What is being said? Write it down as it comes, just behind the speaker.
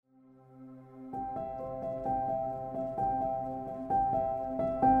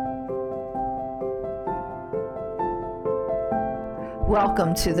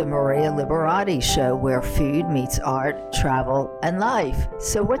Welcome to the Maria Liberati Show, where food meets art, travel, and life.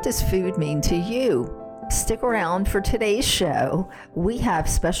 So what does food mean to you? Stick around for today's show. We have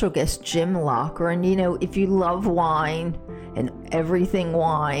special guest Jim Locker, and if you love wine and everything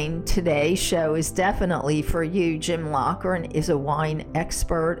wine, today's show is definitely for you. Jim Locker is a wine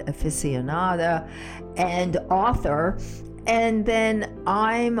expert, aficionado, and author. And then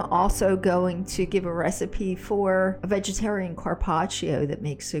I'm also going to give a recipe for a vegetarian carpaccio that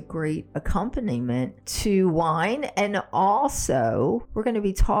makes a great accompaniment to wine. And also, we're going to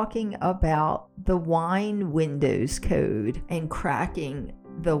be talking about the wine windows code and cracking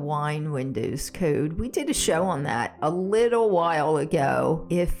the wine windows code. We did a show on that a little while ago.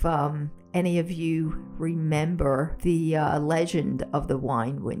 If any of you remember the legend of the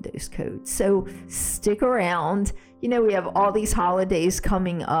wine windows code. So stick around. We have all these holidays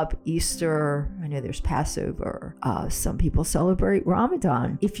coming up. Easter, I know there's Passover. Some people celebrate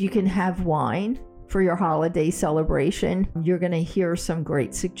Ramadan. If you can have wine for your holiday celebration, you're going to hear some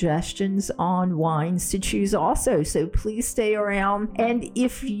great suggestions on wines to choose also. So please stay around. And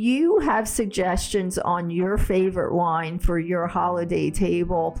if you have suggestions on your favorite wine for your holiday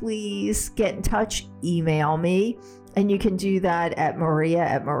table, please get in touch, email me. And you can do that at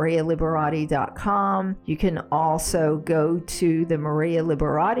marialiberati.com. You can also go to the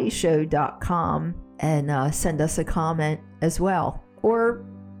marialiberatyshow.com and send us a comment as well. Or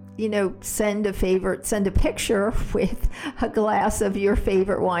send a picture with a glass of your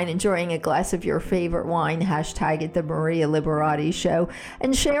favorite wine, enjoying a glass of your favorite wine, hashtag it the Maria Liberati Show,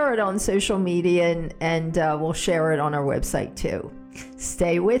 and share it on social media, and we'll share it on our website too.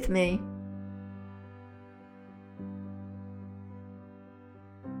 Stay with me.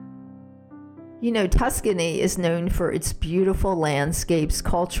 Tuscany is known for its beautiful landscapes,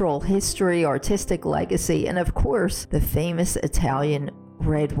 cultural history, artistic legacy, and of course, the famous Italian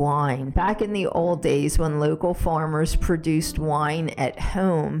red wine. Back in the old days when local farmers produced wine at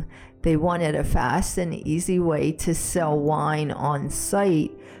home, they wanted a fast and easy way to sell wine on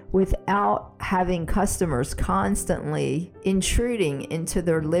site without having customers constantly intruding into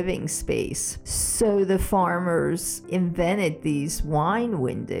their living space. So the farmers invented these wine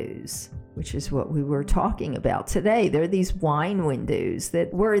windows, which is what we were talking about today. There are these wine windows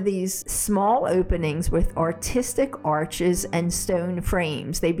that were these small openings with artistic arches and stone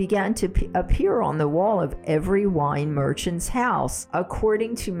frames. They began to appear on the wall of every wine merchant's house.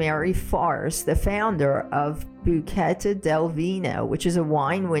 According to Mary Farce, the founder of Bucetta del Vino, which is a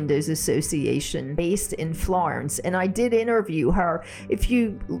wine windows association based in Florence. And I did interview her. If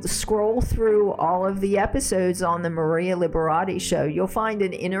you scroll through all of the episodes on the Maria Liberati Show, you'll find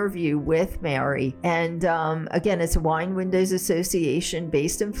an interview with Mary. And again, it's a wine windows association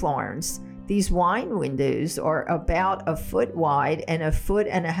based in Florence. These wine windows are about 1 foot wide and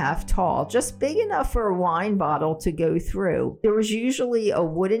 1.5 feet tall, just big enough for a wine bottle to go through. There was usually a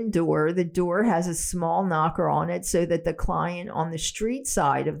wooden door. The door has a small knocker on it so that the client on the street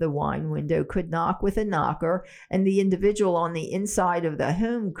side of the wine window could knock with a knocker, and the individual on the inside of the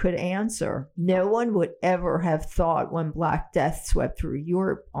home could answer. No one would ever have thought when Black Death swept through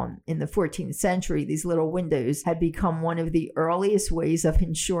Europe in the 14th century, these little windows had become one of the earliest ways of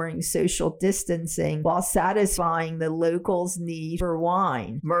ensuring social distancing while satisfying the locals' need for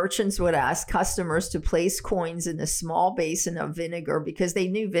wine. Merchants would ask customers to place coins in a small basin of vinegar because they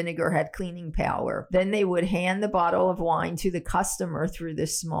knew vinegar had cleaning power. Then they would hand the bottle of wine to the customer through the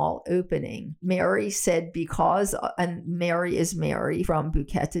small opening. Mary said and Mary is Mary from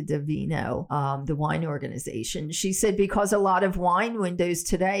Bucetta del Vino, the wine organization. She said because a lot of wine windows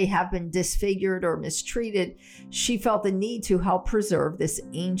today have been disfigured or mistreated, she felt the need to help preserve this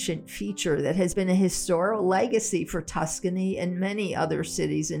ancient feature that has been a historical legacy for Tuscany and many other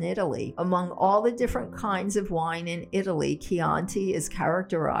cities in Italy. Among all the different kinds of wine in Italy, Chianti is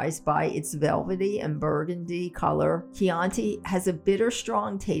characterized by its velvety and burgundy color. Chianti has a bitter,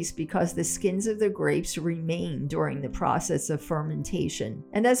 strong taste because the skins of the grapes remain during the process of fermentation.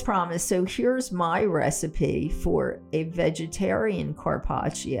 And as promised, so here's my recipe for a vegetarian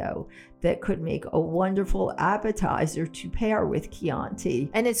carpaccio that could make a wonderful appetizer to pair with Chianti.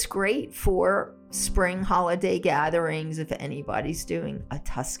 And it's great for spring holiday gatherings if anybody's doing a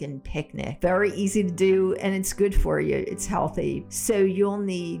Tuscan picnic. Very easy to do, and it's good for you. It's healthy. So you'll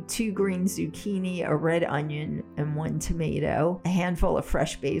need 2 green zucchini, a red onion, and 1 tomato, a handful of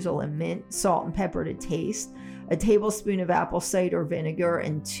fresh basil and mint, salt and pepper to taste, a tablespoon of apple cider vinegar,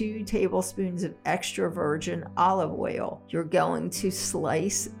 and 2 tablespoons of extra virgin olive oil. You're going to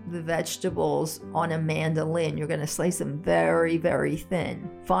slice the vegetables on a mandolin. You're going to slice them very, very thin.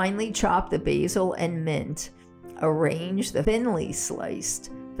 Finely chop the basil and mint. arrange the thinly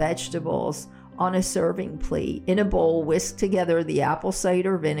sliced vegetables on a serving plate. In a bowl, whisk together the apple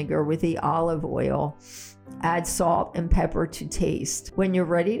cider vinegar with the olive oil. Add salt and pepper to taste. When you're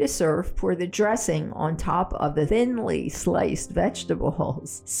ready to serve, pour the dressing on top of the thinly sliced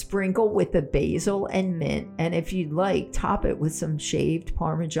vegetables. Sprinkle with the basil and mint, and if you'd like, top it with some shaved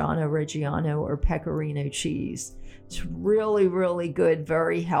Parmigiano Reggiano or Pecorino cheese. It's really, really good,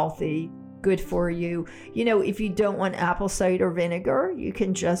 very healthy, good for you. You know, if you don't want apple cider vinegar, you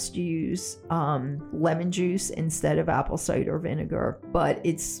can just use lemon juice instead of apple cider vinegar, but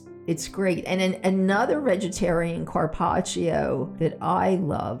it's great. And another vegetarian carpaccio that I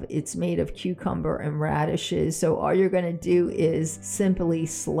love, it's made of cucumber and radishes. So all you're going to do is simply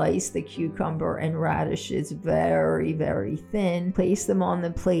slice the cucumber and radishes very, very thin, place them on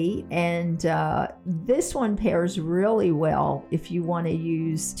the plate. And this one pairs really well if you want to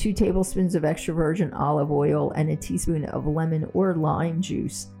use 2 tablespoons of extra virgin olive oil and a teaspoon of lemon or lime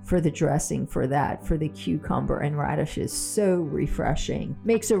juice for the dressing for the cucumber and radishes. So refreshing.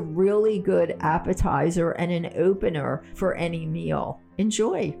 Makes a really good appetizer and an opener for any meal.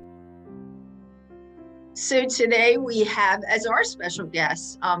 Enjoy. So today we have as our special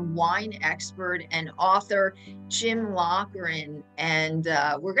guest, wine expert and author Jim Loughran, and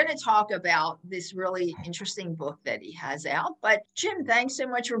we're going to talk about this really interesting book that he has out. But Jim, thanks so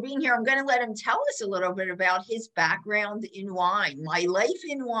much for being here. I'm going to let him tell us a little bit about his background in wine, my life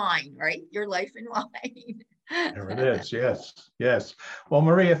in wine, right? Your life in wine. There it is. Yes. Well,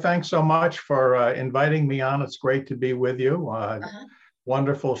 Maria, thanks so much for inviting me on. It's great to be with you.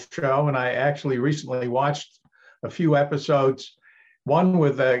 Wonderful show. And I actually recently watched a few episodes, one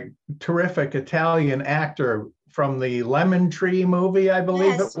with a terrific Italian actor from the Lemon Tree movie, I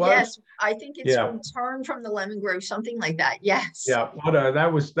believe it was. Yes, I think it's Return from the Lemon Grove, something like that. Yes. Yeah,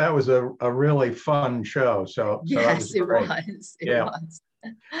 that was a really fun show. So yes, it was. It was.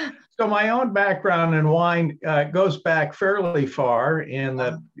 So my own background in wine goes back fairly far in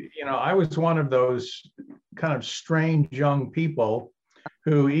that, you know, I was one of those kind of strange young people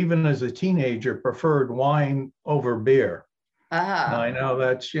who, even as a teenager, preferred wine over beer. I know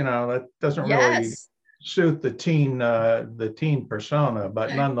that's, you know, that doesn't really suit the teen persona,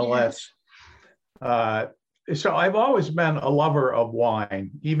 but nonetheless. So I've always been a lover of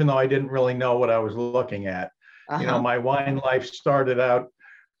wine, even though I didn't really know what I was looking at. You know, my wine life started out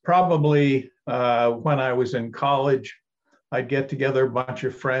probably when I was in college. I'd get together a bunch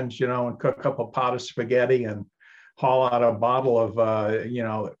of friends, you know, and cook up a pot of spaghetti and haul out a bottle of, you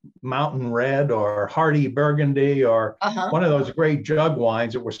know, Mountain Red or Hardy Burgundy or one of those great jug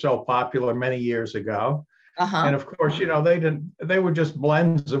wines that were so popular many years ago. And of course, you know, they were just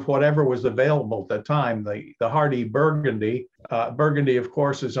blends of whatever was available at the time. The Hardy Burgundy, Burgundy, of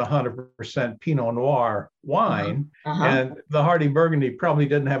course, is 100% Pinot Noir wine. And the Hardy Burgundy probably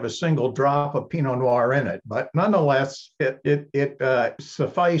didn't have a single drop of Pinot Noir in it, but nonetheless, it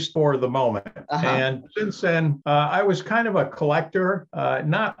sufficed for the moment. And since then, I was kind of a collector,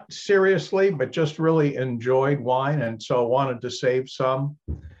 not seriously, but just really enjoyed wine, and so wanted to save some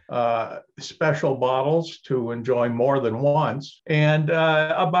special bottles to enjoy more than once. And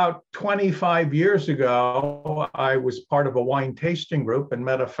about 25 years ago, I was part of a wine tasting group and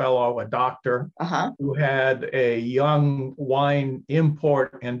met a doctor who had a young wine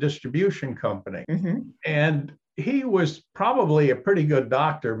import and distribution company. And he was probably a pretty good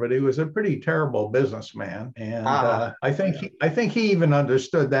doctor, but he was a pretty terrible businessman. And I think he even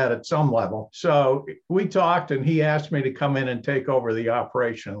understood that at some level. So we talked, and he asked me to come in and take over the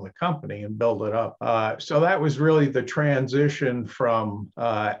operation of the company and build it up. So that was really the transition from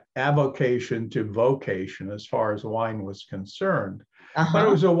avocation to vocation as far as wine was concerned. But it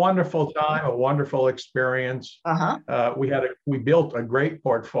was a wonderful time, a wonderful experience. We built a great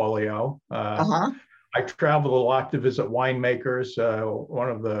portfolio. I traveled a lot to visit winemakers. One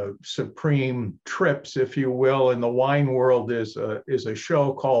of the supreme trips, if you will, in the wine world is a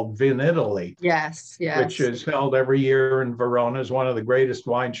show called Vin Italy. Yes. Which is held every year in Verona. Is one of the greatest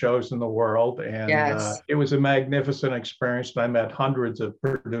wine shows in the world. And it was a magnificent experience. And I met hundreds of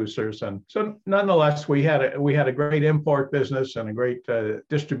producers. And so nonetheless, we had a great import business and a great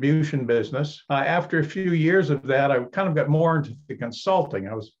distribution business. After a few years of that, I kind of got more into the consulting.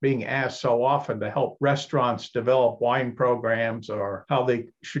 I was being asked so often to help restaurants develop wine programs or how they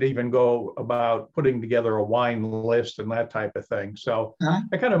should even go about putting together a wine list and that type of thing. So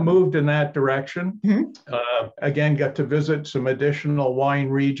I kind of moved in that direction. Again, got to visit some additional wine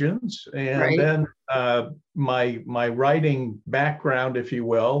regions, and then my writing background, if you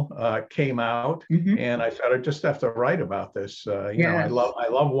will, came out, and I thought I just have to write about this. You know, I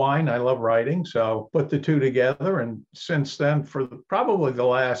love wine, I love writing, so put the two together. And since then, for probably the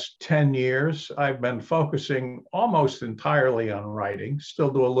last 10 years, I've been focusing almost entirely on writing. Still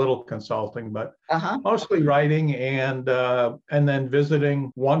do a little consulting, but mostly writing, and then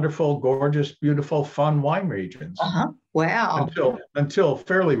visiting wonderful, gorgeous, beautiful, fun wine regions. Wow. Until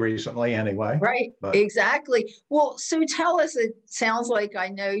fairly recently, anyway. Right. But. Exactly. Well, so tell us, it sounds like I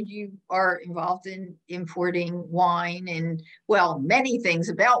know you are involved in importing wine and, well, many things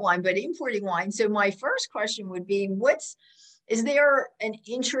about wine, but importing wine. So my first question would be, is there an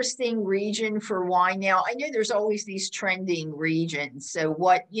interesting region for wine now? I know there's always these trending regions. So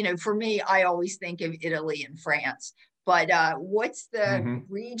for me, I always think of Italy and France. But what's the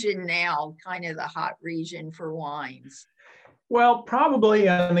region now, kind of the hot region for wines? Well, probably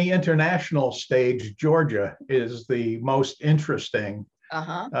on the international stage, Georgia is the most interesting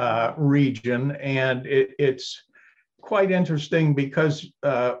region. And it's quite interesting because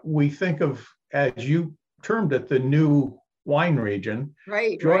we think of, as you termed it, the new wine region.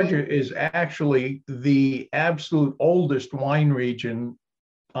 Right. Georgia is actually the absolute oldest wine region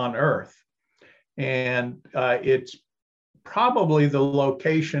on earth. And it's probably the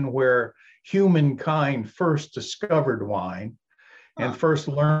location where humankind first discovered wine and first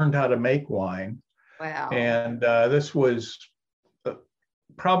learned how to make wine. Wow. And this was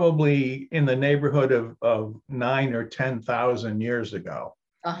probably in the neighborhood of 9,000 or 10,000 years ago.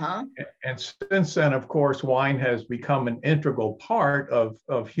 And since then, of course, wine has become an integral part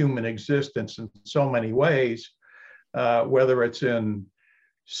of human existence in so many ways, whether it's in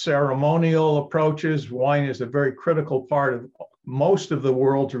ceremonial approaches. Wine is a very critical part of most of the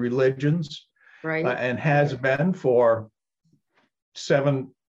world's religions, and has been for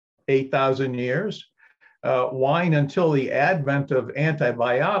 7,000-8,000 years. Wine, until the advent of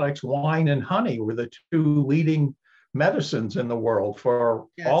antibiotics, wine and honey were the two leading medicines in the world for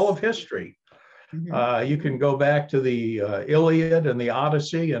all of history. You can go back to the Iliad and the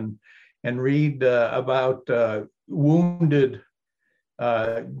Odyssey and read about wounded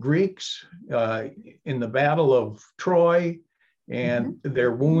Greeks in the Battle of Troy, and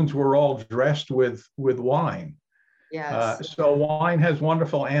their wounds were all dressed with wine. So wine has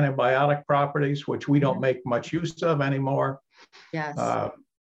wonderful antibiotic properties, which we don't make much use of anymore.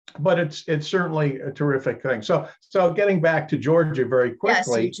 But it's certainly a terrific thing. So getting back to Georgia very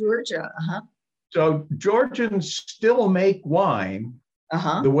quickly. Yes, Georgia. So Georgians still make wine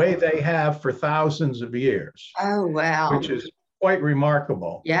the way they have for thousands of years. Oh, wow. Which is quite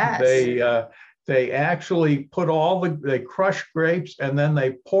remarkable. Yes. They actually they crush grapes, and then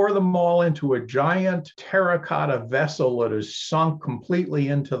they pour them all into a giant terracotta vessel that is sunk completely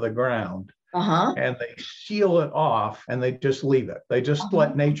into the ground. And they seal it off, and they just leave it. They just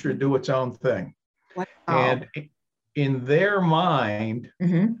let nature do its own thing. Wow. And in their mind,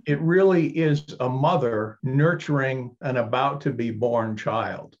 it really is a mother nurturing an about to be born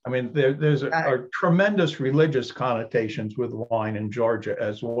child. I mean, there's a tremendous religious connotations with wine in Georgia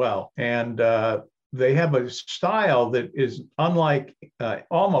as well. And they have a style that is unlike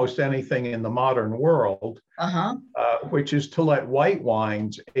almost anything in the modern world, which is to let white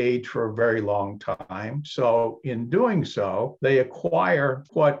wines age for a very long time. So in doing so, they acquire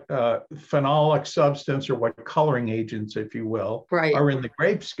what phenolic substance, or what coloring agents, if you will, are in the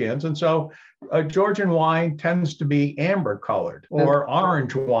grape skins. And so Georgian wine tends to be amber colored, or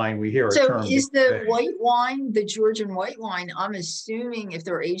orange wine, we hear a term. So is the white wine, the Georgian white wine, I'm assuming if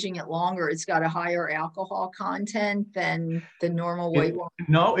they're aging it longer, it's got a higher alcohol content than the normal white wine?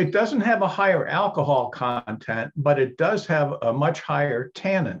 No, it doesn't have a higher alcohol content, but it does have a much higher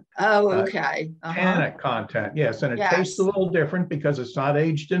tannin. Oh, okay. Tannic content, yes. And it tastes a little different because it's not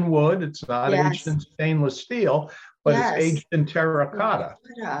aged in wood, it's not aged in stainless steel, but it's aged in terracotta.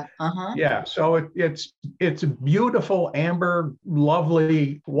 Yeah, so it's a beautiful amber,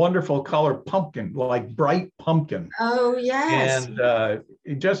 lovely, wonderful color pumpkin, like bright pumpkin. Oh, yes.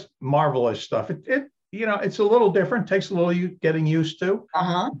 And just marvelous stuff. It's a little different, takes a little getting used to.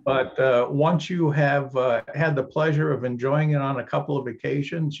 But once you have had the pleasure of enjoying it on a couple of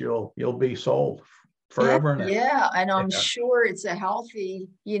occasions, you'll be sold. forever and ever. Yeah, and I'm sure it's a healthy,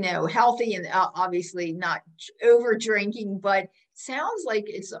 healthy and obviously not over drinking, but sounds like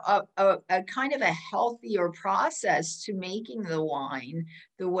it's a kind of a healthier process to making the wine,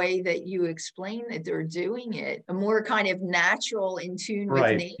 the way that you explain that they're doing it, a more kind of natural, in tune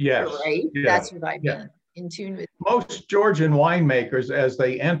with nature, Yes. right? Yeah. That's what I mean, in tune with. Most Georgian winemakers, as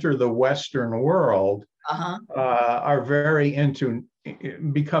they enter the Western world, are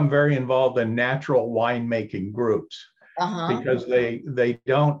become very involved in natural winemaking groups because they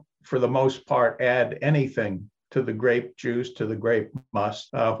don't, for the most part, add anything to the grape juice, to the grape must.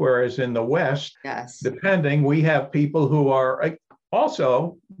 Whereas in the West, depending, we have people who are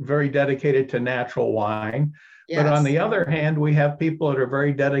also very dedicated to natural wine. But on the other hand, we have people that are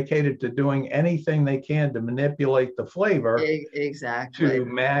very dedicated to doing anything they can to manipulate the flavor to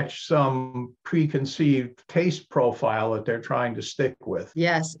match some preconceived taste profile that they're trying to stick with.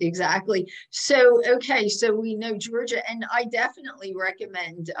 Yes, exactly. So, okay, so we know Georgia, and I definitely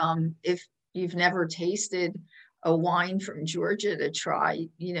recommend if you've never tasted a wine from Georgia to try,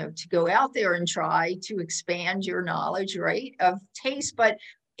 to go out there and try to expand your knowledge, right, of taste. But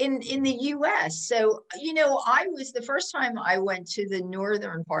in the US. So, the first time I went to the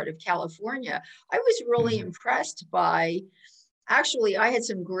northern part of California, I was really impressed by, actually, I had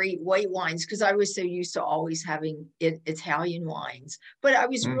some great white wines because I was so used to always having Italian wines, but I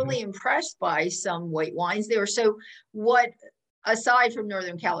was really impressed by some white wines there. So aside from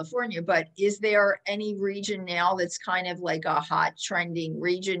Northern California, but is there any region now that's kind of like a hot trending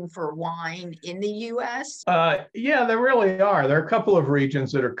region for wine in the US? Yeah, there really are. There are a couple of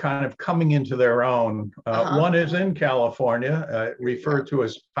regions that are kind of coming into their own. One is in California, referred to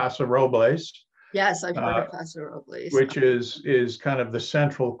as Paso Robles. Yes, I've heard of Paso Robles. Which is kind of the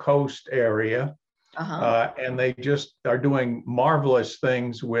central coast area. And they just are doing marvelous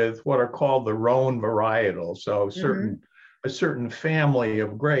things with what are called the Rhone varietals. So a certain family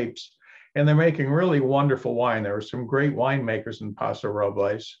of grapes, and they're making really wonderful wine. There are some great winemakers in Paso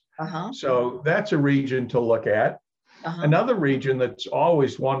Robles. So that's a region to look at. Another region that's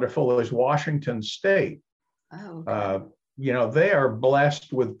always wonderful is Washington State. They are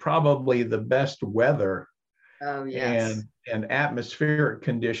blessed with probably the best weather and atmospheric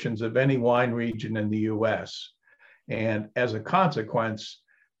conditions of any wine region in the US. And as a consequence,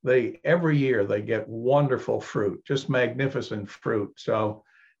 every year they get wonderful fruit, just magnificent fruit. So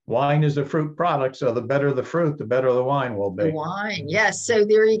wine is a fruit product. So the better the fruit, the better the wine will be. The wine, yes. So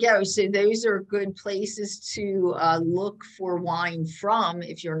there you go. So those are good places to look for wine from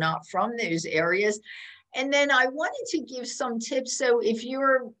if you're not from those areas. And then I wanted to give some tips. So if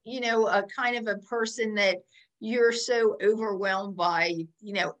you're, a kind of a person that you're so overwhelmed by,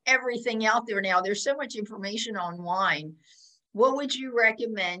 everything out there now, there's so much information on wine. What would you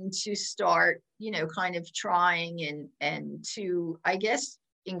recommend to start, kind of trying and to, I guess,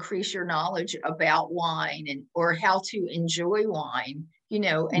 increase your knowledge about wine or how to enjoy wine, any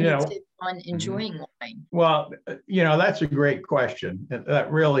tips on enjoying wine? Well, that's a great question.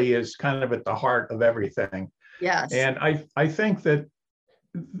 That really is kind of at the heart of everything. Yes. And I think that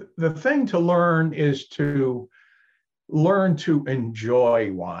the thing to learn is to learn to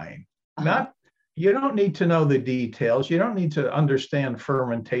enjoy wine. You don't need to know the details. You don't need to understand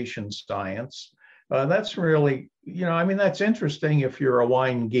fermentation science. That's really, that's interesting if you're a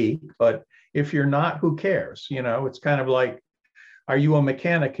wine geek, but if you're not, who cares? It's kind of like, are you a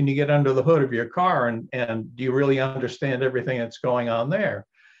mechanic? Can you get under the hood of your car and do you really understand everything that's going on there?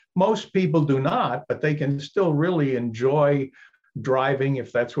 Most people do not, but they can still really enjoy driving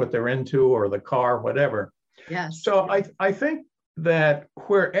if that's what they're into, or the car, whatever. Yes. So I think that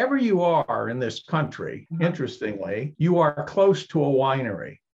wherever you are in this country, interestingly, you are close to a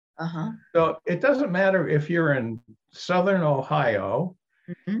winery. So it doesn't matter if you're in Southern Ohio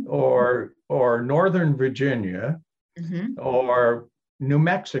or Northern Virginia or New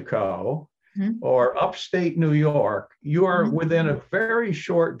Mexico or upstate New York, you are within a very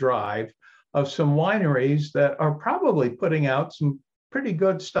short drive of some wineries that are probably putting out some pretty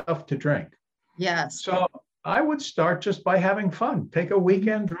good stuff to drink. Yes. So I would start just by having fun. Take a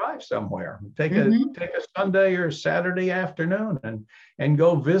weekend drive somewhere. Take a Sunday or Saturday afternoon and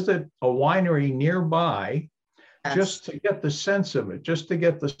go visit a winery nearby, just to get the sense of it, just to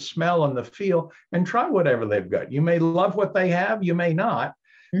get the smell and the feel, and try whatever they've got. You may love what they have, you may not,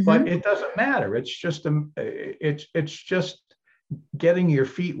 but it doesn't matter. It's just it's just getting your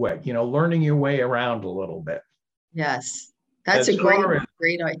feet wet, learning your way around a little bit. Yes. That's a As far as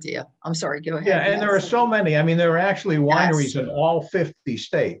great idea. I'm sorry, go yeah, ahead. and there are so many. I mean, there are actually Yes. wineries in all 50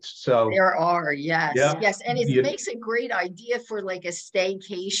 states. So There are, yes, yeah, yes. And it you, makes a great idea for like a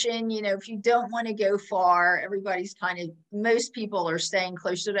staycation. You know, if you don't want to go far, everybody's kind of, most people are staying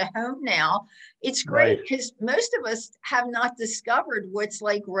closer to home now. It's great right. because most of us have not discovered what's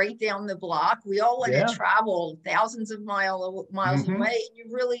like right down the block. We all want to Yeah. travel thousands of miles Hmm. away. And you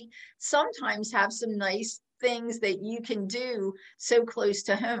really sometimes have some nice things that you can do so close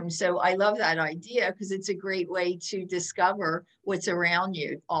to home. So I love that idea because it's a great way to discover what's around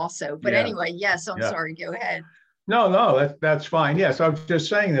you also. But Yeah. anyway, yes, I'm Yeah. sorry, go ahead. No, no, that's fine. Yes, I was just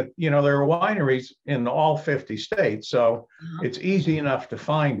saying that, there are wineries in all 50 states, so Uh-huh. it's easy enough to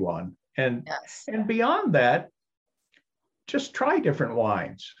find one. And Yes. and beyond that, just try different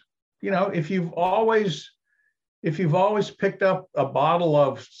wines. Uh-huh. If you've always picked up a bottle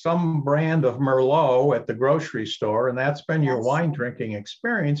of some brand of Merlot at the grocery store and that's been your Yes. wine drinking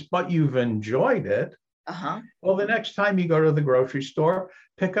experience, but you've enjoyed it, Uh-huh. well, the next time you go to the grocery store,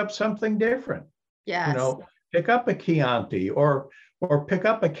 pick up something different. You Yes. know, pick up a Chianti or pick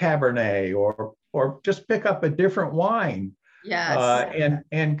up a Cabernet or just pick up a different wine Yes.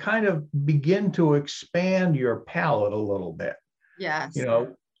 and kind of begin to expand your palate a little bit. Yes.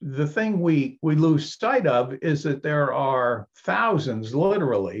 The thing we lose sight of is that there are thousands,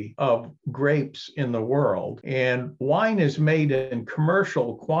 literally, of grapes in the world, and wine is made in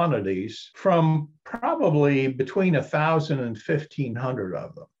commercial quantities from probably between 1,000 and 1,500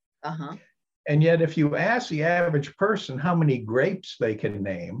 of them. Uh-huh. And yet, if you ask the average person how many grapes they can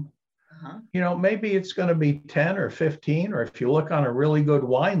name, maybe it's going to be 10 or 15, or if you look on a really good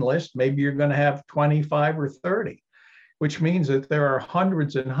wine list, maybe you're going to have 25 or 30. Which means that there are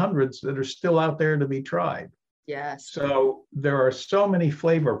hundreds and hundreds that are still out there to be tried. Yes. So there are so many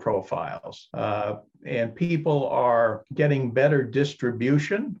flavor profiles, and people are getting better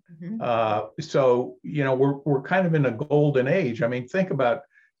distribution. So we're kind of in a golden age. I mean, think about,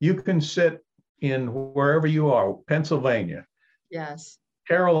 you can sit in wherever you are, Pennsylvania, Yes.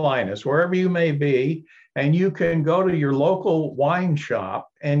 Carolinas, wherever you may be, and you can go to your local wine shop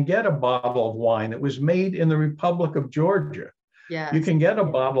and get a bottle of wine that was made in the Republic of Georgia. Yes. You can get a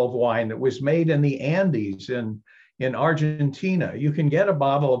bottle of wine that was made in the Andes in Argentina. You can get a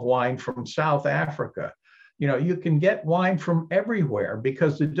bottle of wine from South Africa. You can get wine from everywhere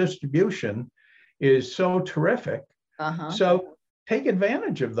because the distribution is so terrific. So take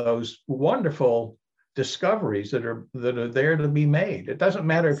advantage of those wonderful discoveries that are there to be made. It doesn't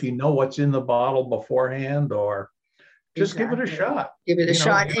matter if you know what's in the bottle beforehand, or just give it a shot. Give it a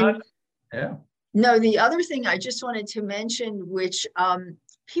shot. Yeah. No, the other thing I just wanted to mention, which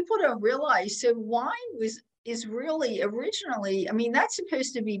people don't realize, so wine is really originally, I mean, that's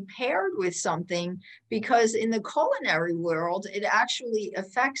supposed to be paired with something, because in the culinary world, it actually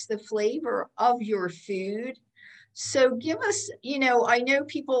affects the flavor of your food. So give us, I know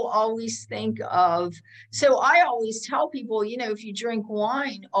people always think of, so I always tell people, if you drink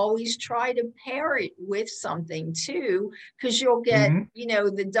wine, always try to pair it with something too, because you'll get,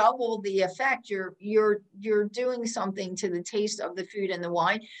 the double the effect. You're doing something to the taste of the food and the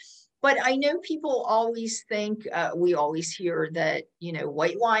wine. But I know people always think, we always hear that,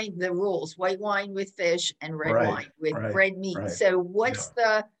 white wine, the rules, white wine with fish and red wine with red meat. Right. So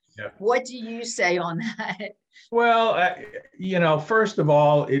what do you say on that? Well, first of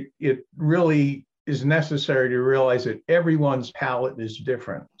all, it really is necessary to realize that everyone's palate is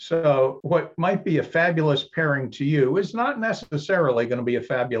different. So what might be a fabulous pairing to you is not necessarily going to be a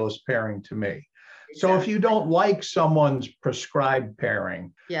fabulous pairing to me. So if you don't like someone's prescribed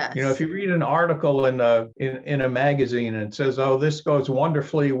pairing, if you read an article in a magazine and it says, oh, this goes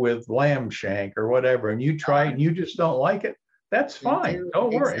wonderfully with lamb shank or whatever, and you try it and you just don't like it, that's fine.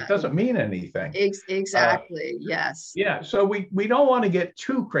 Don't worry. It doesn't mean anything. Exactly. Yes. Yeah. So we don't want to get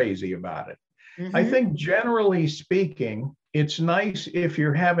too crazy about it. I think generally speaking, it's nice if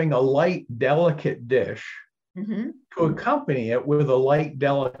you're having a light, delicate dish to accompany it with a light,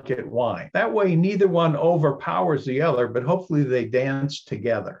 delicate wine. That way, neither one overpowers the other, but hopefully they dance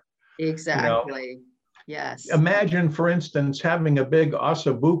together. Exactly. Yes. Imagine, for instance, having a big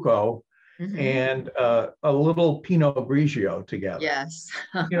Ossobuco and a little Pinot Grigio together. Yes.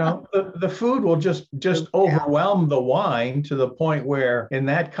 The food will just overwhelm the wine to the point where, in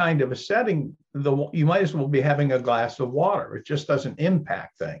that kind of a setting, you might as well be having a glass of water. It just doesn't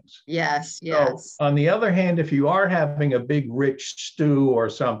impact things. Yes. So, on the other hand, if you are having a big rich stew or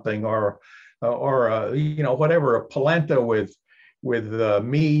something, or whatever, a polenta with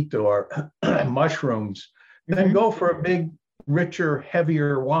meat or mushrooms, then go for a big, richer,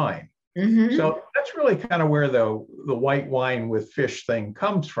 heavier wine. Mm-hmm. So that's really kind of where the white wine with fish thing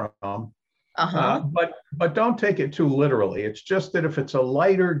comes from. But don't take it too literally. It's just that if it's a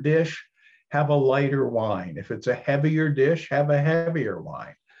lighter dish, have a lighter wine. If it's a heavier dish, have a heavier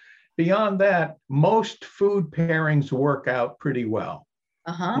wine. Beyond that, most food pairings work out pretty well.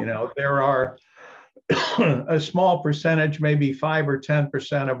 There are a small percentage, maybe 5 or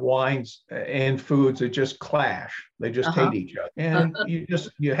 10% of wines and foods that just clash. They just hate each other. And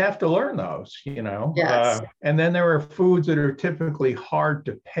you have to learn those, Yes. And then there are foods that are typically hard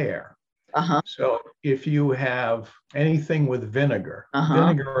to pair. So if you have anything with vinegar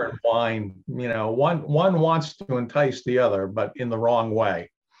and wine, one wants to entice the other, but in the wrong way.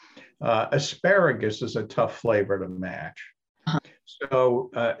 Asparagus is a tough flavor to match.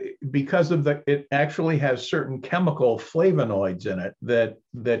 So because of it actually has certain chemical flavonoids in it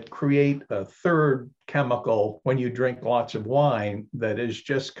that create a third chemical when you drink lots of wine that is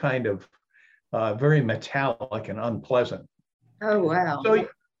just kind of very metallic and unpleasant. Oh, wow.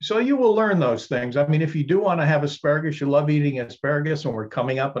 So you will learn those things. I mean, if you do want to have asparagus, you love eating asparagus, and we're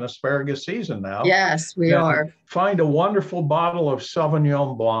coming up in asparagus season now. Yes, we are. Find a wonderful bottle of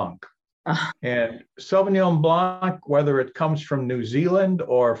Sauvignon Blanc. And Sauvignon Blanc, whether it comes from New Zealand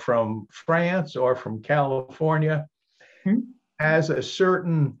or from France or from California, has a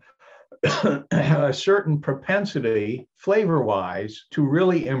certain propensity flavor-wise to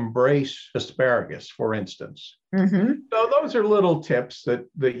really embrace asparagus, for instance. So those are little tips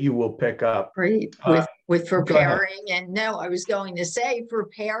that you will pick up. Great. With preparing. And no, I was going to say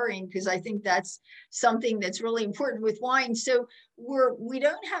preparing, because I think that's something that's really important with wine. So we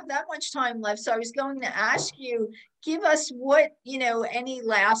don't have that much time left. So I was going to ask you, give us any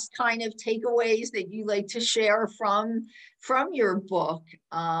last kind of takeaways that you like to share from your book.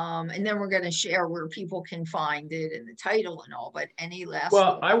 And then we're going to share where people can find it and the title and all, but any last?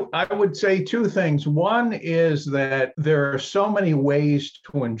 Well, I would say two things. One is that there are so many ways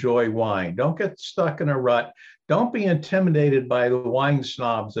to enjoy wine. Don't get stuck in a rut. Don't be intimidated by the wine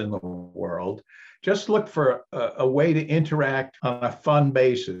snobs in the world. Just look for a way to interact on a fun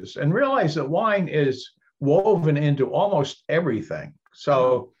basis and realize that wine is woven into almost everything.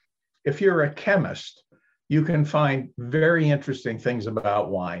 So if you're a chemist, you can find very interesting things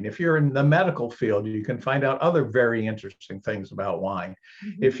about wine. If you're in the medical field, you can find out other very interesting things about wine.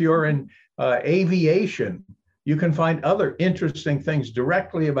 If you're in aviation, you can find other interesting things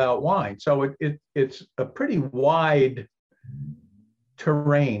directly about wine. So it's a pretty wide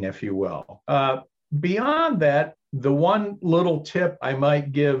terrain, if you will. Beyond that, the one little tip I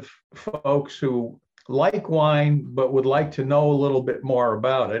might give folks who like wine but would like to know a little bit more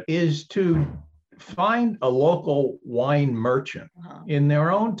about it is to find a local wine merchant in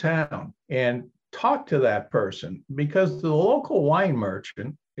their own town and talk to that person, because the local wine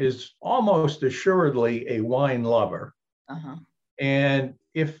merchant is almost assuredly a wine lover. And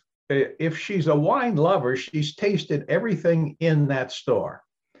if she's a wine lover, she's tasted everything in that store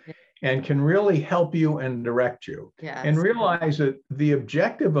and can really help you and direct you. And realize that the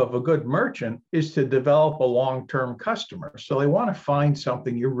objective of a good merchant is to develop a long-term customer. So they want to find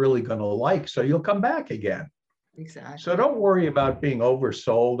something you're really going to like, so you'll come back again. Exactly. So don't worry about being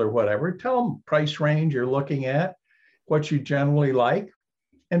oversold or whatever. Tell them price range you're looking at, what you generally like,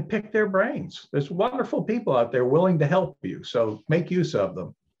 and pick their brains. There's wonderful people out there willing to help you, so make use of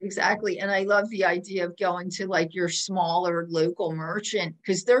them. Exactly. And I love the idea of going to like your smaller local merchant,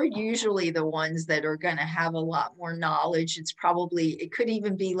 because they're usually the ones that are going to have a lot more knowledge. It could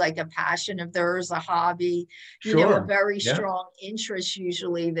even be like a passion of theirs, a hobby, a very strong interest,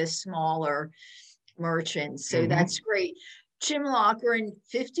 usually the smaller merchants. So that's great. Jim Lochran,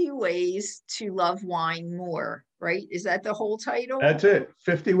 50 Ways to Love Wine More, right? Is that the whole title? That's it.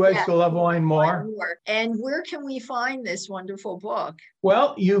 50 Ways to Love Wine More. And where can we find this wonderful book?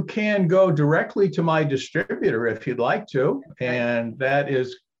 Well, you can go directly to my distributor if you'd like to, and that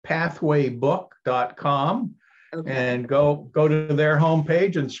is pathwaybook.com. And go to their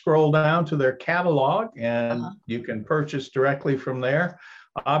homepage and scroll down to their catalog, and you can purchase directly from there.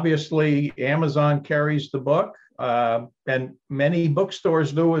 Obviously, Amazon carries the book. And many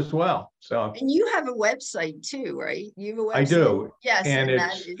bookstores do as well. And you have a website too, right? You have a website. I do. Yes. And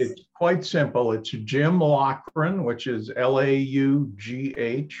it's quite simple. It's Jim Lochran, which is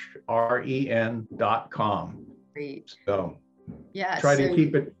LAUGHREN.com. Great. So try to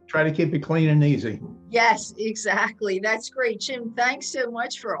keep it clean and easy. Yes, exactly. That's great. Jim, thanks so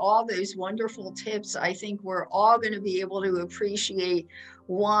much for all those wonderful tips. I think we're all going to be able to appreciate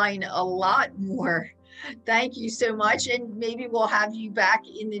wine a lot more. Thank you so much. And maybe we'll have you back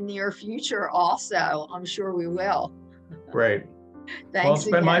in the near future also. I'm sure we will. Great. Thanks Well, it's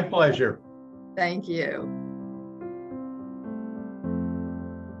been my pleasure. Thank you.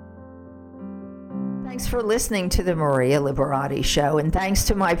 Thanks for listening to the Maria Liberati Show, and thanks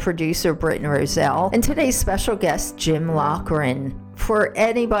to my producer, Britton Roselle, and today's special guest, Jim Lochran. For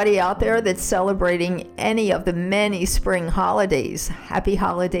anybody out there that's celebrating any of the many spring holidays, happy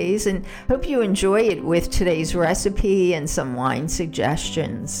holidays, and hope you enjoy it with today's recipe and some wine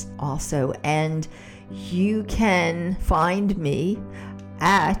suggestions also. And you can find me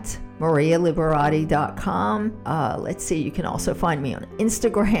at marialiberati.com. Let's see, you can also find me on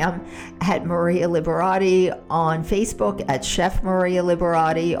Instagram at Maria Liberati, on Facebook at Chef Maria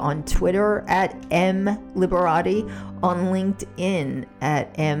Liberati, on Twitter at M Liberati, on LinkedIn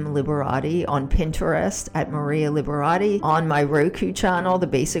at M Liberati, on Pinterest at Maria Liberati, on my Roku channel, The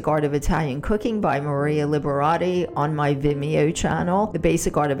Basic Art of Italian Cooking by Maria Liberati, on my Vimeo channel, The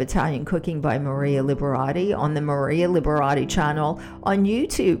Basic Art of Italian Cooking by Maria Liberati, on the Maria Liberati channel on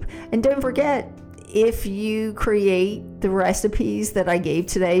YouTube. And don't forget, if you create the recipes that I gave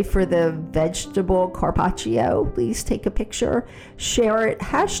today for the vegetable carpaccio, please take a picture, share it,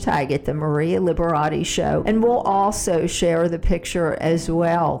 hashtag it, the Maria Liberati Show, and we'll also share the picture as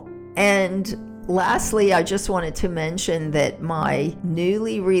well. And lastly, I just wanted to mention that my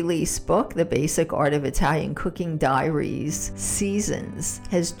newly released book, The Basic Art of Italian Cooking Diaries Seasons,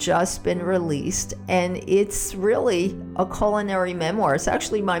 has just been released, and it's really a culinary memoir. It's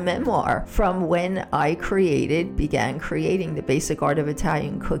actually my memoir from when I began creating The Basic Art of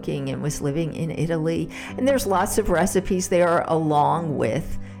Italian Cooking and was living in Italy. And there's lots of recipes there along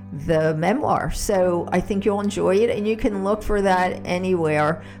with the memoir. So I think you'll enjoy it, and you can look for that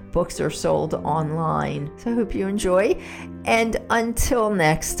anywhere books are sold online. So I hope you enjoy. And until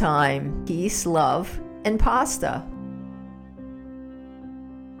next time, peace, love, and pasta.